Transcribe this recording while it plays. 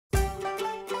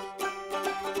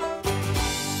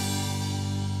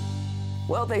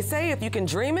Well, they say if you can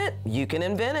dream it, you can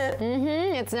invent it.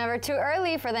 It's never too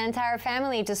early for the entire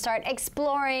family to start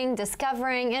exploring,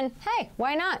 discovering, and hey,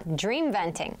 why not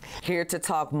dreamventing? Here to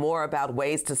talk more about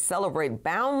ways to celebrate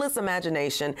boundless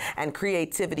imagination and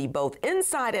creativity both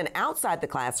inside and outside the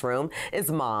classroom is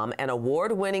mom and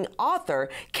award-winning author,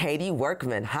 Katie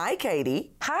Workman. Hi,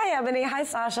 Katie. Hi, Ebony. Hi,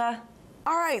 Sasha.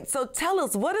 All right, so tell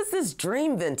us, what is this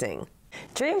dreamventing?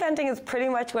 Dreamventing is pretty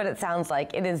much what it sounds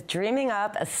like. It is dreaming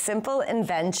up a simple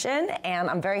invention, and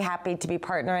I'm very happy to be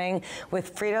partnering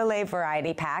with Frito-Lay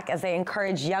Variety Pack as they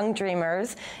encourage young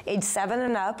dreamers, age 7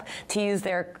 and up, to use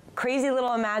their crazy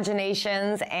little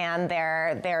imaginations and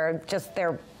their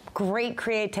great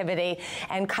creativity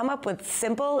and come up with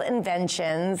simple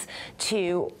inventions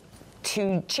to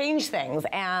change things.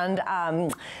 And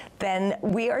then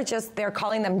they're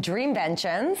calling them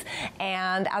Dreamventions.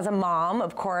 And as a mom,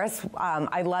 of course,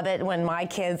 I love it when my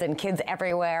kids and kids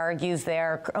everywhere use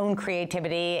their own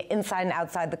creativity inside and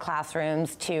outside the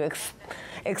classrooms to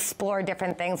explore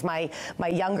different things. My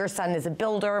younger son is a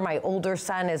builder. My older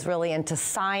son is really into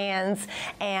science.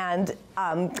 And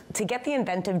to get the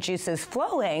inventive juices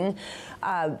flowing,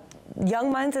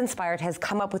 Young Minds Inspired has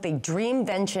come up with a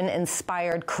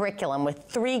Dreamvention-inspired curriculum with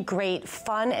 3 great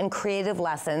fun and creative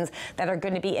lessons that are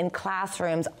going to be in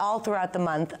classrooms all throughout the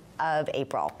month of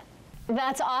April.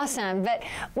 That's awesome. But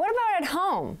what about at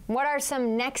home? What are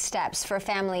some next steps for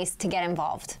families to get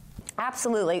involved?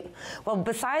 Absolutely. Well,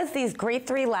 besides these great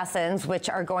 3 lessons, which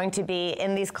are going to be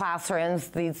in these classrooms,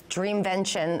 these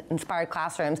Dreamvention-inspired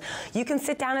classrooms, you can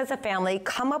sit down as a family,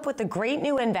 come up with a great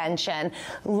new invention,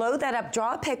 load that up,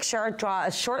 draw a picture, draw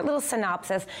a short little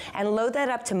synopsis, and load that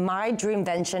up to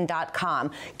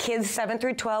mydreamvention.com. Kids 7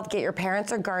 through 12, get your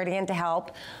parents or guardian to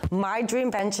help.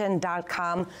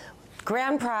 mydreamvention.com.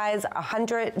 Grand prize,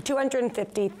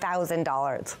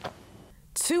 $250,000.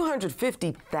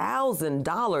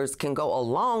 $250,000 can go a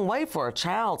long way for a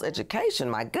child's education.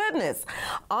 My goodness.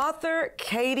 Author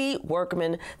Katie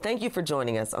Workman, thank you for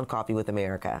joining us on Coffee with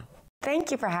America.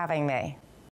 Thank you for having me.